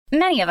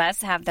Many of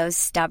us have those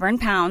stubborn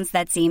pounds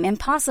that seem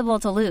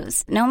impossible to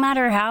lose, no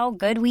matter how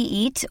good we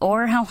eat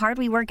or how hard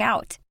we work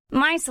out.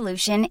 My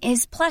solution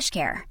is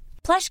PlushCare.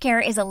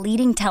 PlushCare is a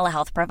leading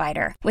telehealth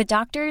provider with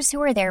doctors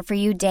who are there for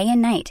you day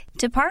and night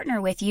to partner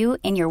with you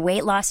in your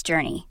weight loss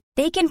journey.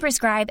 They can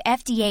prescribe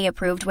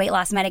FDA-approved weight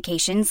loss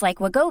medications like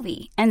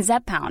Wegovy and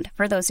Zepbound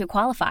for those who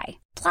qualify.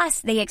 Plus,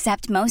 they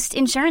accept most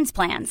insurance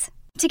plans.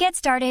 To get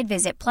started,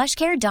 visit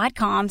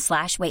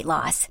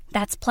plushcare.com/weightloss.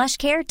 That's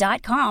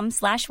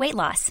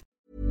plushcare.com/weightloss.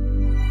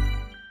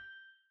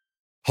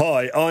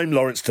 Hi, I'm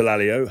Lawrence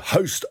Dallaglio,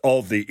 host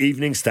of the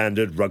Evening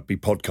Standard Rugby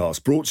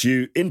Podcast, brought to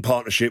you in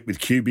partnership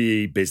with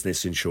QBE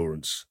Business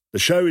Insurance. The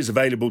show is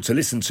available to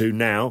listen to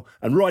now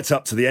and right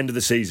up to the end of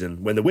the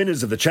season, when the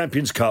winners of the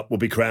Champions Cup will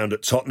be crowned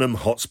at Tottenham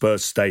Hotspur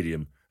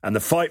Stadium, and the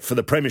fight for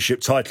the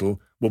Premiership title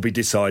will be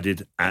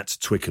decided at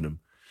Twickenham.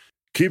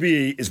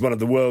 QBE is one of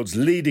the world's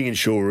leading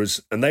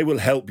insurers, and they will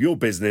help your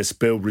business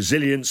build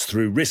resilience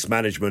through risk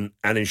management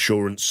and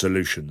insurance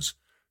solutions.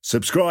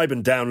 Subscribe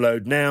and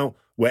download now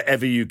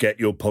wherever you get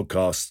your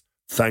podcasts.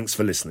 Thanks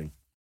for listening.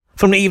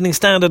 From the Evening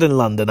Standard in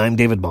London, I'm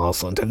David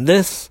Marsland, and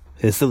this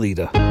is The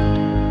Leader.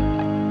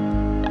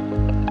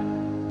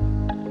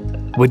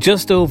 We're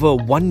just over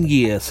 1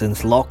 year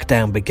since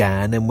lockdown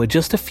began, and we're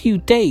just a few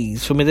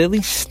days from it at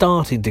least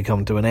starting to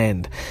come to an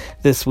end.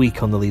 This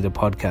week on the Leader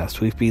podcast,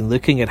 we've been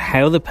looking at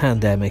how the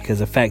pandemic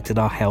has affected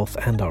our health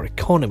and our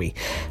economy.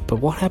 But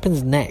what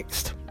happens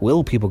next?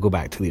 Will people go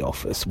back to the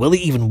office? Will they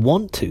even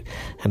want to?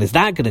 And is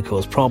that going to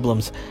cause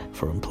problems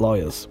for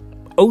employers?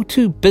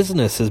 O2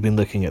 Business has been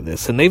looking at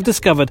this, and they've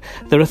discovered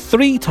there are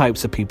 3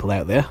 types of people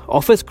out there: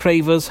 office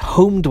cravers,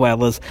 home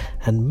dwellers,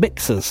 and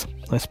mixers.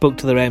 I spoke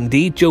to their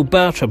MD, Jo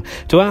Bertram,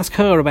 to ask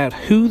her about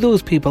who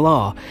those people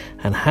are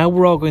and how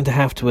we're all going to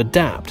have to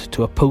adapt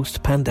to a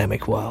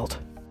post-pandemic world.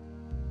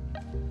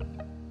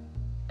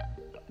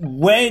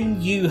 When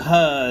you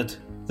heard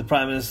the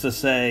Prime Minister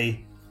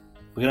say,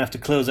 we're going to have to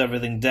close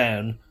everything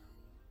down,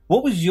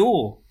 what was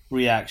your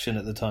reaction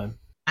at the time?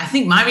 I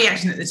think my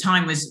reaction at the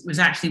time was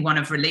actually one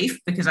of relief,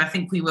 because I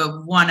think we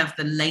were one of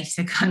the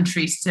later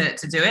countries to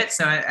do it.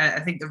 So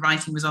I think the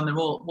writing was on the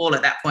wall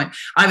at that point.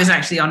 I was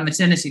actually on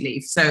maternity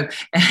leave, so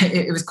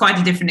it was quite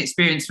a different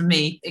experience for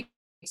me,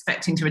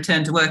 expecting to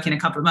return to work in a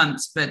couple of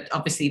months. But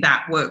obviously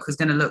that work was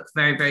going to look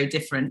very, very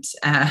different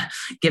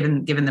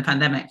given the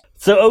pandemic.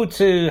 So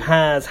O2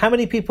 has how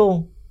many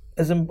people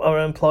are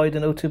employed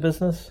in O2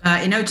 Business?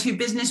 In O2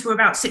 Business, we're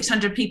about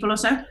 600 people or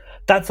so.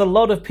 That's a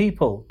lot of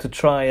people to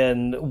try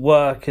and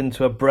work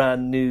into a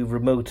brand new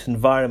remote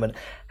environment.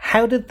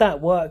 How did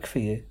that work for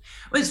you?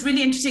 Well, it's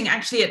really interesting.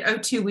 Actually, at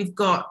O2, we've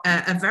got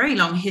a very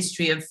long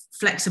history of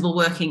flexible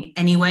working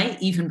anyway,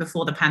 even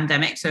before the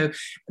pandemic. So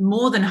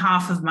more than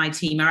half of my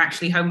team are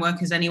actually home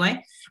workers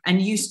anyway,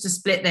 and used to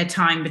split their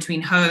time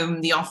between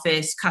home, the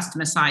office,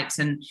 customer sites,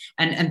 and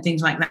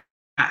things like that.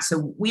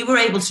 So we were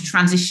able to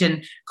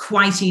transition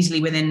quite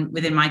easily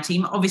within my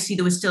team. Obviously,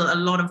 there was still a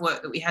lot of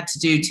work that we had to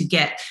do to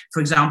get, for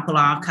example,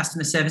 our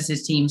customer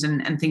services teams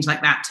and things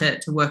like that to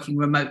working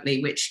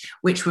remotely, which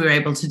we were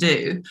able to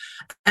do.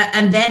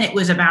 And then it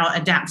was about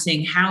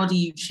adapting. How do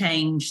you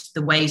change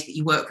the ways that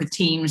you work with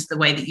teams, the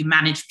way that you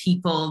manage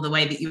people, the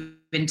way that you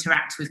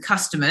interact with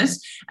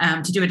customers,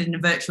 to do it in a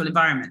virtual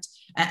environment?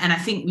 And I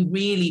think we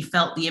really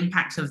felt the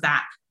impact of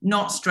that,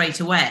 not straight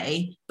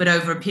away, but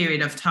over a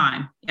period of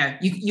time.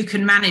 You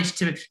can manage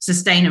to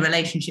sustain a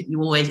relationship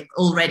you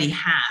already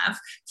have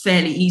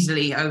fairly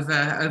easily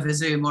over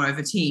Zoom or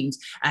over Teams.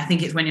 I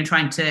think it's when you're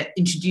trying to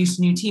introduce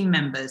new team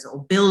members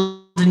or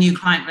build a new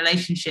client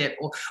relationship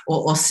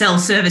or sell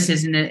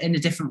services in a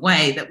different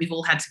way that we've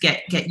all had to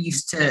get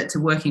used to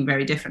working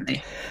very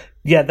differently.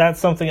 Yeah, that's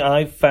something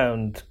I've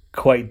found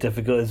quite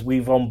difficult, is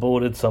we've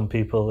onboarded some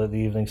people at the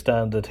Evening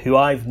Standard who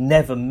I've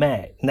never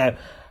met. Now,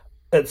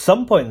 at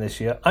some point this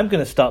year, I'm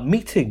going to start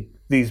meeting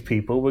these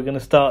people. We're going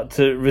to start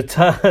to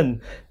return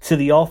to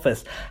the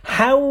office.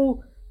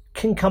 How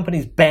can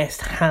companies best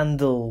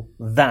handle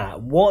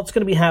that? What's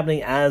going to be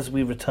happening as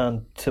we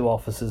return to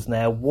offices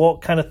now?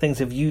 What kind of things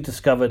have you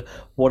discovered?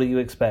 What are you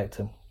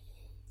expecting?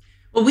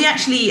 Well, we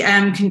actually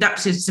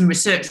conducted some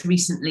research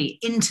recently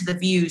into the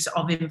views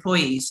of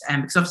employees,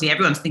 because obviously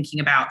everyone's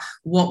thinking about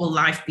what will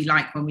life be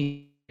like when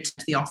we return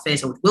to the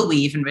office, or will we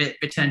even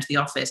return to the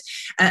office?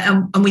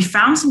 And we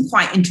found some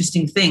quite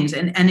interesting things.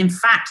 And in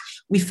fact,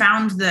 we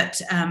found that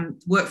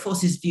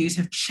workforce's views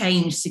have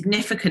changed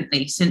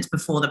significantly since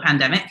before the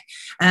pandemic,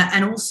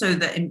 and also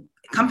that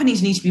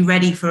companies need to be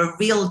ready for a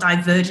real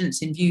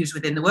divergence in views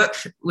within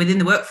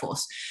the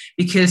workforce,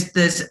 because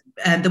there's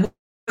the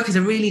workers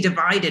are really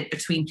divided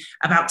between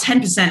about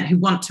 10% who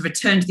want to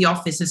return to the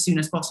office as soon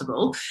as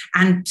possible,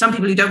 and some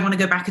people who don't want to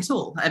go back at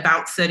all,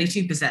 about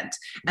 32%,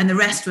 and the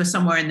rest were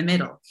somewhere in the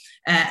middle.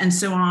 And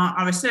so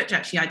our research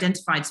actually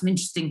identified some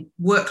interesting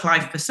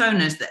work-life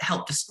personas that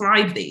help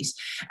describe these,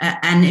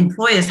 and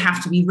employers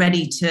have to be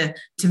ready to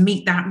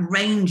meet that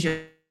range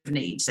of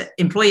needs.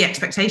 Employee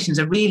expectations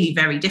are really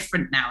very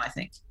different now, I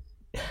think.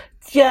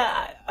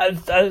 Yeah, I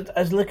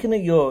was looking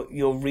at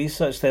your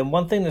research there, and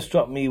one thing that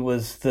struck me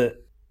was that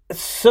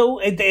So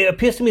it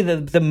appears to me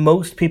that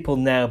most people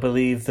now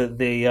believe that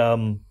they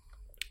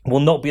will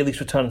not be at least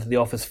returning to the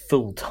office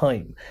full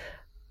time.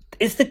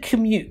 Is the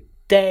commute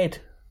dead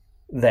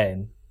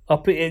then?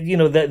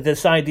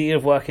 This idea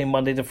of working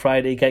Monday to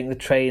Friday, getting the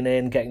train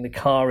in, getting the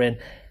car in,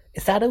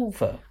 is that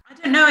over? I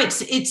don't know.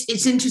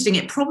 It's interesting.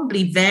 It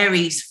probably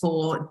varies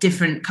for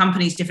different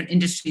companies, different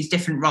industries,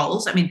 different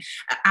roles. I mean,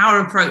 our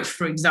approach,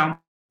 for example,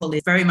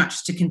 is very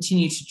much to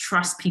continue to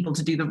trust people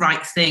to do the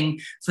right thing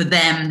for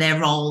them, their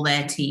role,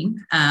 their team.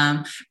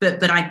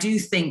 But I do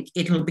think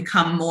it'll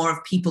become more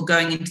of people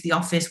going into the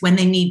office when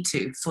they need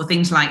to for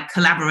things like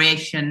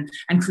collaboration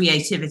and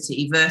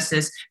creativity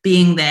versus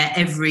being there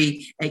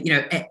every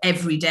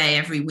day,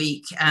 every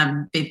week,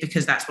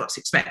 because that's what's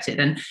expected.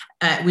 And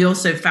we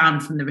also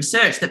found from the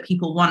research that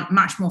people want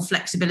much more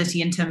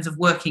flexibility in terms of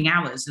working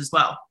hours as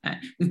well.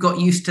 We've got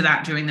used to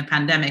that during the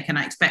pandemic, and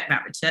I expect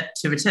that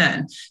to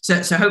return.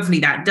 So hopefully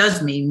that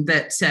does mean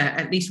that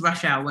at least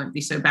rush hour won't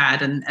be so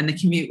bad, and the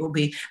commute will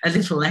be a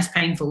little less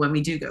painful when we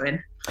do go in.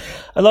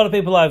 A lot of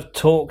people I've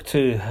talked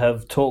to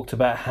have talked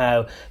about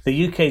how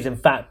the UK is in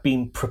fact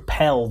being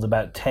propelled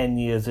about 10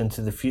 years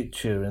into the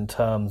future in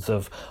terms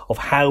of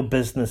how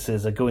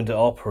businesses are going to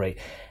operate.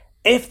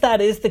 If that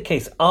is the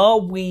case, are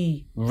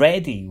we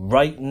ready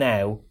right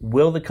now?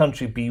 Will the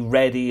country be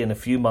ready in a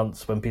few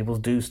months when people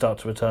do start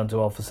to return to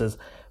offices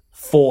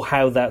for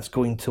how that's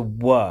going to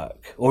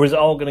work? Or is it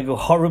all going to go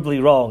horribly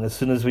wrong as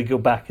soon as we go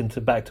back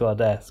to our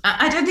desk?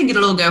 I don't think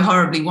it'll all go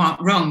horribly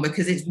wrong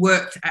because it's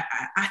worked,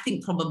 I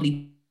think,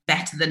 probably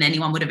better than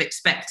anyone would have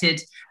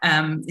expected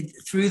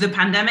through the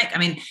pandemic. I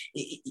mean,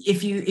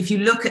 if you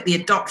look at the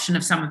adoption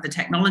of some of the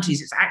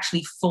technologies, it's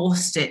actually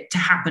forced it to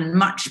happen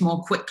much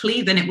more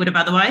quickly than it would have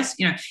otherwise.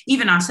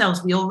 Even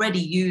ourselves, we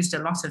already used a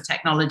lot of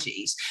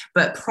technologies,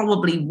 but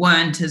probably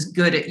weren't as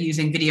good at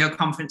using video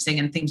conferencing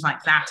and things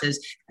like that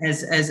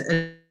as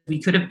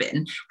we could have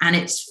been. And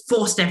it's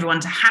forced everyone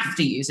to have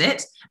to use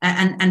it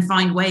and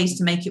find ways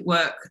to make it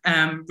work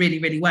really,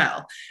 really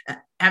well.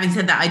 Having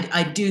said that,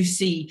 I do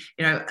see,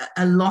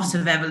 a lot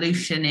of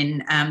evolution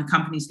in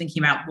companies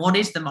thinking about what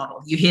is the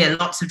model. You hear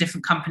lots of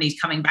different companies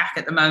coming back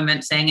at the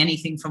moment saying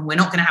anything from we're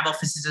not going to have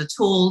offices at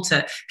all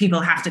to people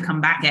have to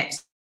come back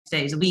X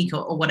days a week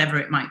or whatever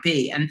it might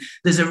be. And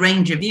there's a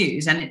range of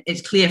views, and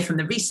it's clear from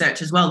the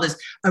research as well, there's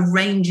a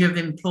range of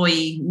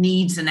employee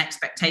needs and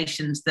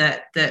expectations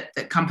that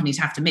companies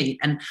have to meet.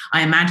 And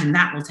I imagine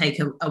that will take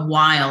a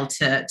while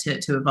to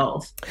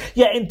evolve.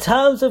 Yeah, in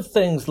terms of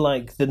things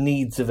like the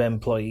needs of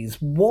employees,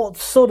 what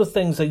sort of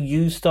things are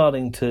you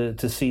starting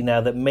to see now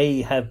that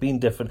may have been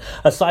different,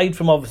 aside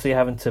from obviously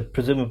having to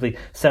presumably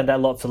send out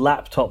lots of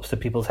laptops to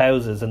people's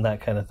houses and that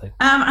kind of thing?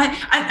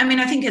 I mean,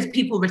 I think as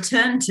people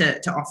return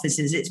to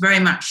offices, it's very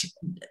much,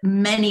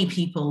 many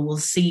people will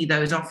see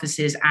those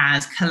offices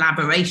as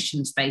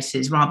collaboration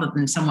spaces rather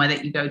than somewhere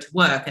that you go to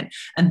work.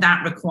 And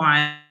that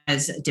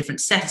requires a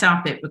different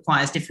setup. It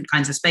requires different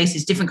kinds of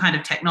spaces, different kind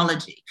of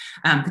technology,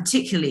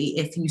 particularly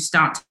if you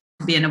start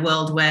to be in a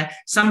world where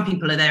some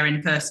people are there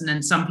in person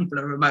and some people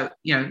are remote.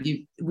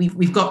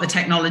 We've got the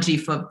technology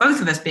for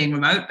both of us being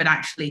remote, but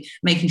actually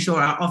making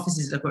sure our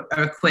offices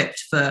are equipped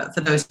for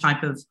those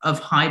type of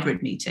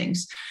hybrid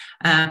meetings.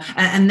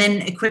 And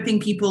then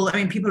equipping people. I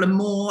mean, people are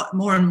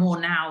more and more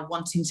now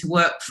wanting to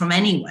work from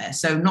anywhere.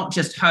 So not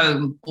just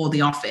home or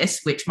the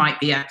office, which might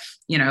be a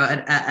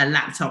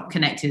laptop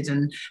connected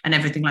and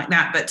everything like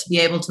that, but to be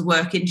able to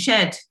work in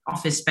shared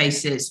office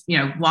spaces,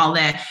 while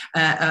they're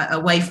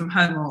away from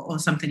home or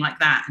something like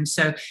that. And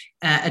so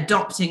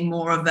adopting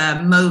more of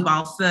a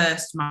mobile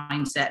first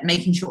mindset,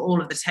 making sure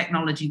all of the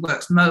technology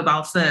works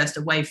mobile first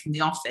away from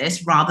the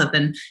office rather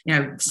than,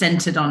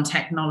 centered on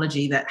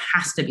technology that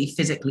has to be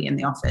physically in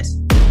the office.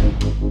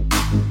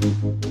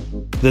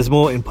 There's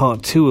more in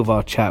part 2 of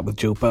our chat with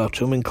Jo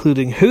Bertram,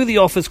 including who the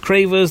office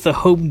cravers, the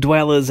home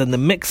dwellers and the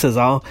mixers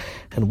are,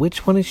 and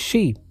which one is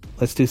she.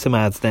 Let's do some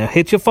ads now.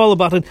 Hit your follow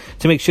button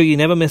to make sure you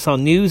never miss our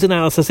news,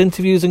 analysis,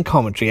 interviews and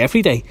commentary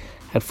every day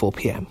at 4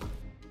 p.m.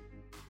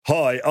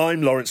 Hi,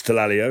 I'm Lawrence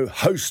Dallaglio,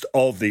 host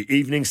of the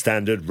Evening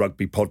Standard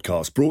Rugby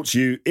Podcast, brought to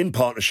you in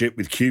partnership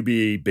with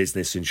QBE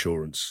Business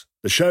Insurance.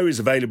 The show is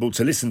available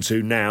to listen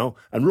to now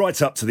and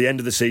right up to the end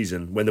of the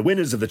season, when the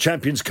winners of the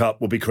Champions Cup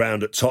will be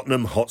crowned at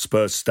Tottenham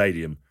Hotspur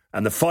Stadium,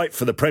 and the fight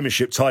for the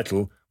Premiership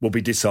title will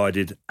be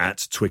decided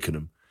at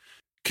Twickenham.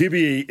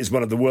 QBE is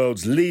one of the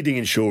world's leading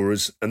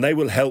insurers, and they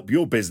will help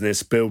your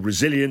business build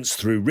resilience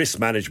through risk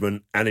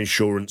management and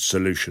insurance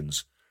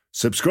solutions.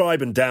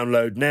 Subscribe and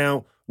download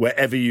now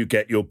wherever you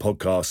get your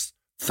podcasts.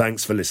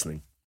 Thanks for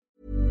listening.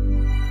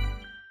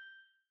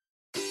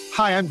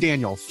 Hi, I'm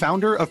Daniel,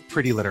 founder of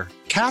Pretty Litter.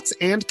 Cats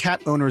and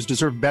cat owners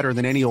deserve better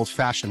than any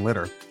old-fashioned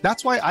litter.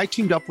 That's why I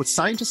teamed up with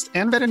scientists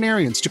and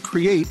veterinarians to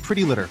create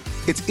Pretty Litter.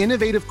 Its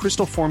innovative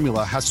crystal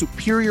formula has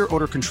superior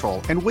odor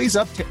control and weighs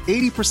up to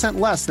 80%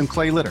 less than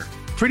clay litter.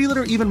 Pretty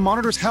Litter even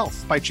monitors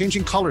health by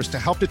changing colors to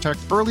help detect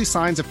early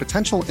signs of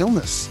potential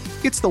illness.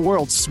 It's the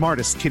world's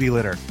smartest kitty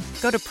litter.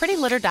 Go to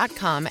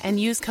prettylitter.com and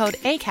use code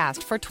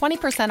ACAST for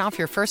 20% off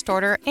your first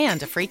order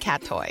and a free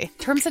cat toy.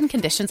 Terms and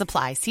conditions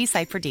apply. See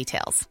site for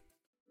details.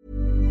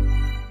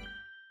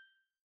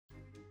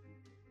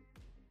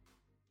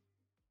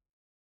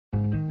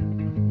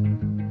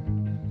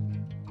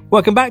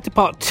 Welcome back to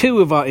part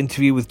 2 of our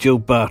interview with Jo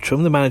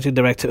Bertram, the Managing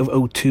Director of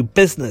O2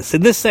 Business.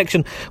 In this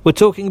section, we're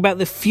talking about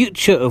the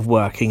future of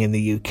working in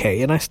the UK,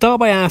 and I start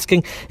by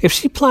asking if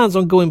she plans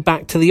on going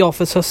back to the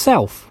office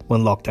herself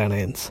when lockdown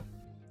ends.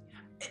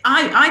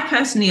 I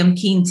personally am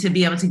keen to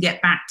be able to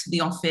get back to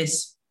the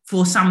office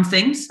for some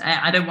things.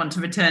 I don't want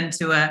to return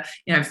to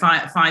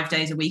five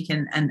days a week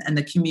and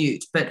the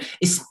commute, but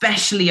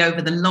especially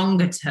over the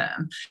longer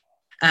term,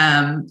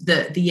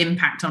 the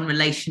impact on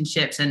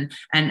relationships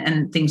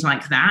and things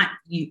like that,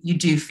 you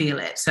do feel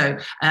it. So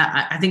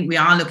I think we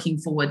are looking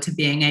forward to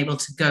being able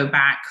to go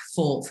back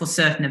for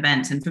certain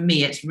events. And for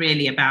me, it's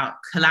really about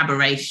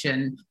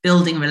collaboration,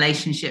 building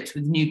relationships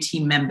with new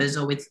team members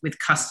or with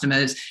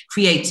customers,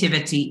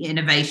 creativity,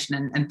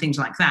 innovation, and things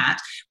like that.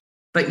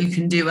 But you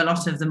can do a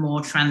lot of the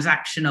more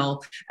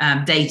transactional,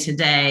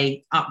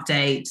 day-to-day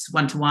updates,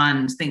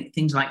 one-to-ones,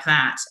 things like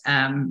that,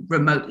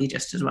 remotely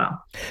just as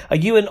well. Are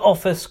you an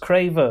office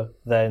craver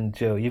then,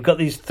 Jo? You've got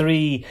these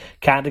 3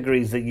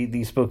 categories that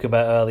you spoke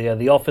about earlier,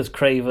 the office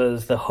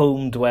cravers, the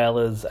home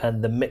dwellers,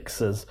 and the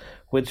mixers.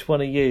 Which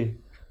one are you?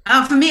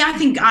 For me, I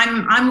think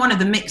I'm one of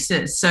the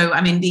mixers. So,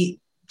 I mean,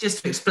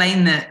 just to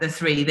explain the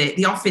 3,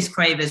 the office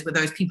cravers were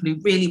those people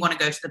who really want to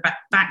go to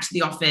back to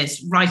the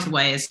office right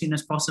away as soon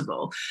as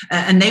possible.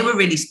 And they were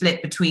really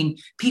split between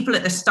people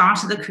at the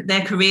start of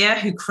their career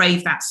who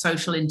crave that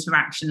social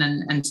interaction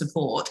and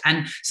support,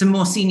 and some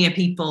more senior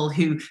people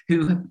who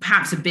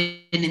perhaps have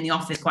been in the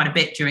office quite a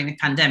bit during the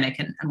pandemic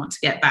and want to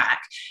get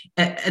back.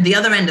 At the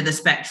other end of the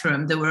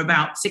spectrum, there were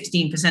about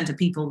 16% of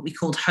people we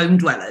called home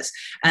dwellers.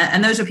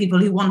 And those are people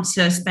who want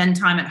to spend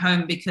time at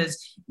home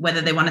because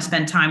whether they want to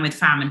spend time with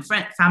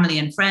family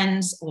and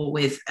friends, or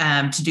with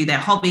to do their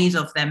hobbies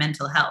or for their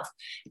mental health.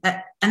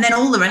 And then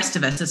all the rest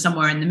of us are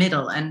somewhere in the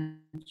middle. And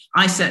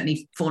I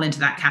certainly fall into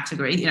that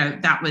category.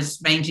 That was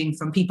ranging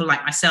from people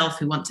like myself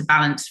who want to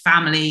balance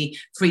family,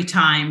 free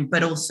time,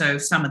 but also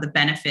some of the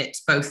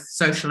benefits, both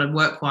social and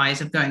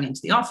work-wise, of going into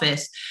the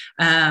office.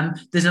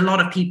 There's a lot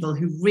of people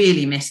who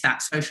really miss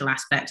that social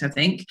aspect, I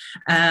think.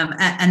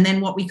 And then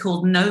what we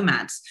call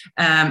nomads,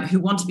 who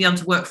want to be able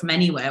to work from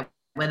anywhere,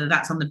 whether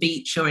that's on the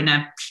beach or in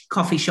a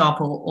coffee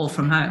shop or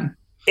from home.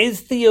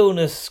 Is the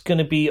onus going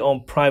to be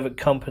on private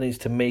companies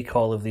to make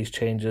all of these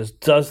changes?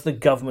 Does the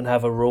government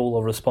have a role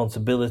or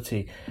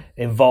responsibility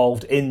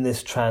involved in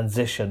this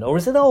transition? Or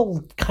is it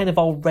all kind of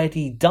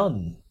already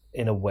done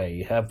in a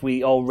way? Have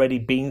we already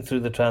been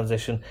through the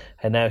transition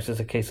and now it's just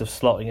a case of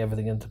slotting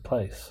everything into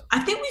place? I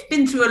think we've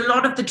been through a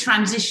lot of the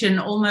transition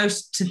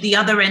almost to the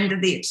other end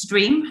of the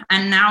extreme.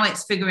 And now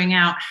it's figuring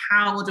out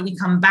how do we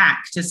come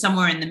back to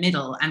somewhere in the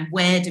middle, and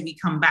where do we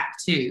come back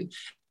to?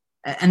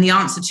 And the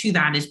answer to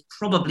that is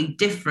probably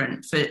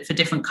different for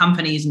different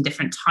companies and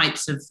different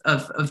types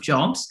of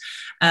jobs.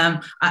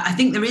 I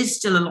think there is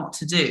still a lot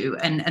to do.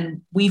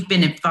 And we've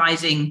been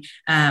advising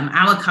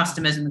our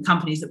customers and the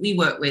companies that we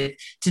work with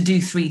to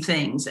do 3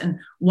 things. And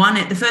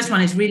the first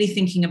one is really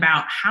thinking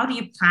about how do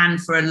you plan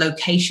for a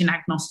location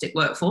agnostic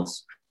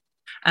workforce?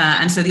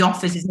 And so the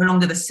office is no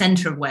longer the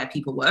center of where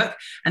people work.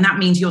 And that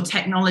means your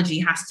technology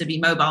has to be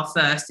mobile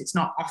first. It's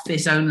not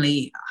office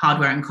only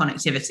hardware and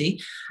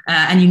connectivity.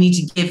 And you need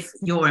to give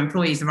your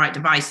employees the right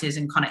devices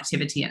and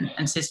connectivity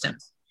and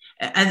systems.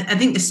 I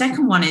think the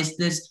second one is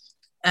there's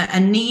a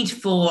need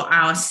for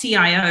our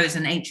CIOs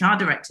and HR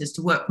directors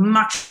to work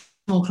much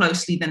more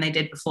closely than they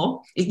did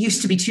before. It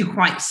used to be 2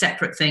 quite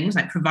separate things,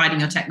 like providing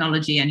your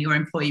technology and your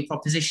employee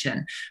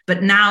proposition,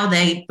 but now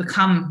they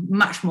become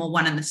much more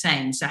one and the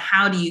same. So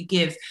how do you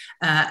give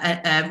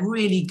a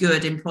really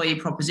good employee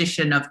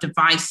proposition of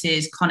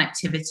devices,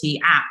 connectivity,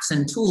 apps,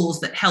 and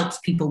tools that helps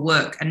people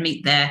work and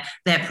meet their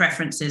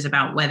preferences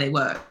about where they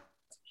work?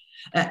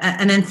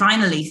 And then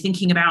finally,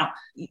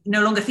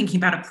 no longer thinking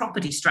about a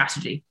property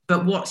strategy,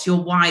 but what's your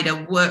wider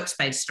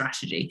workspace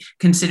strategy,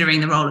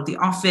 considering the role of the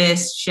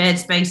office, shared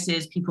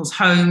spaces, people's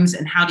homes,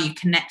 and how do you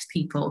connect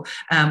people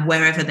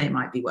wherever they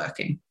might be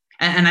working.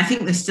 And I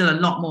think there's still a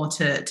lot more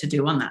to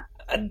do on that.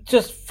 And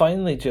just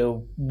finally,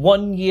 Jo,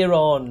 1 year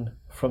on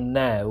from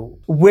now,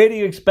 where do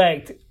you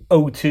expect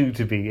O2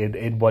 to be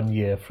in 1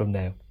 year from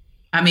now?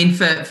 I mean,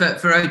 for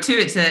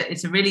O2,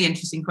 it's a really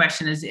interesting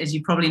question. As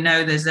you probably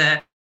know, there's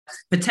a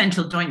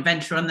potential joint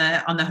venture on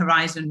the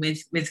horizon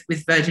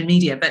with Virgin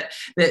Media, but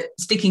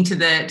sticking to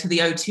the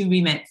O2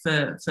 remit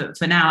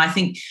for now, I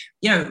think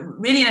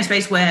really in a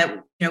space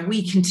where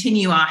we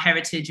continue our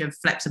heritage of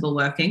flexible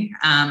working,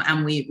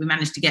 and we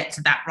managed to get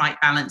to that right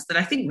balance that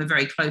I think we're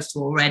very close to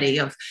already,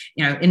 of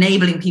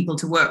enabling people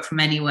to work from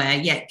anywhere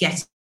yet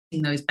getting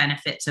those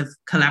benefits of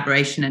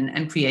collaboration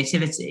and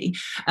creativity,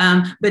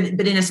 but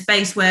in a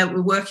space where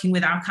we're working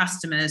with our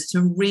customers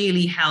to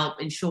really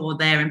help ensure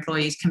their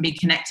employees can be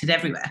connected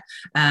everywhere.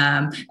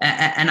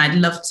 And I'd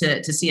love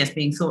to see us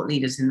being thought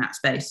leaders in that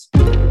space.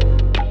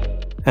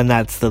 And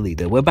that's The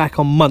Leader. We're back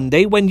on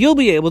Monday when you'll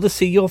be able to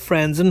see your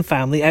friends and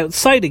family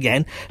outside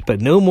again,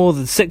 but no more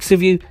than 6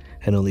 of you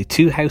and only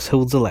 2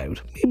 households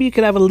allowed. Maybe you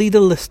could have a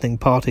Leader listening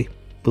party.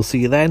 We'll see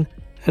you then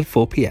at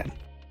 4 p.m.